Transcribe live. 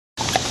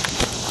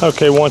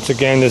Okay, once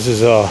again, this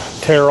is a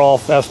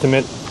tear-off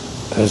estimate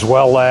as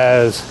well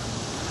as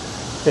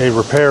a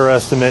repair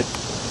estimate.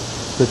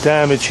 The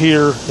damage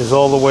here is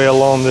all the way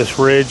along this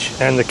ridge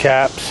and the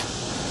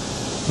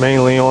caps,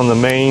 mainly on the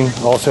main.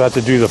 Also have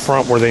to do the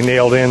front where they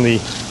nailed in the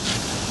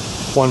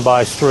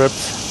 1x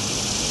strips.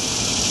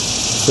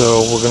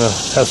 So we're going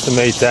to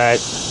estimate that.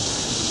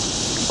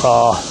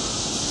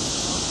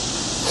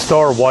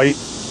 Star White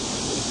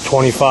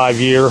 25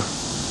 year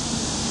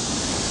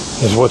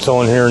is what's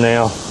on here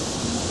now.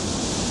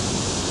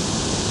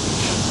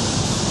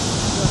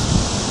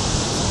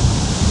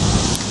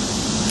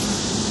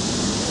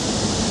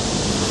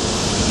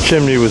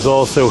 Chimney was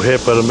also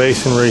hit, but a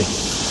masonry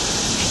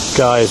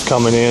guy is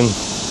coming in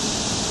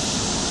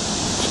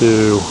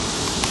to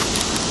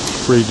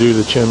redo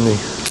the chimney.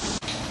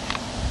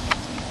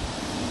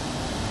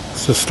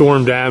 It's a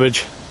storm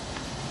damage.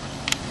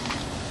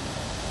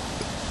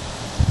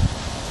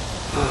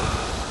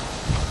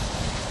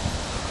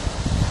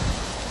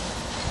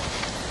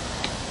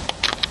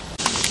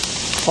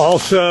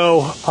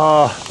 Also,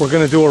 we're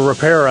going to do a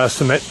repair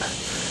estimate,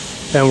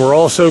 and we're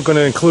also going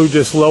to include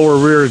this lower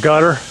rear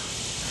gutter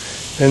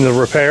in the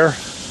repair.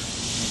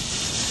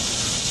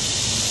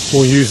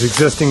 We'll use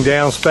existing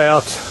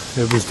downspouts.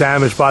 It was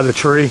damaged by the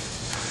tree,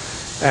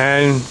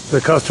 and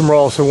the customer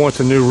also wants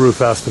a new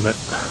roof estimate.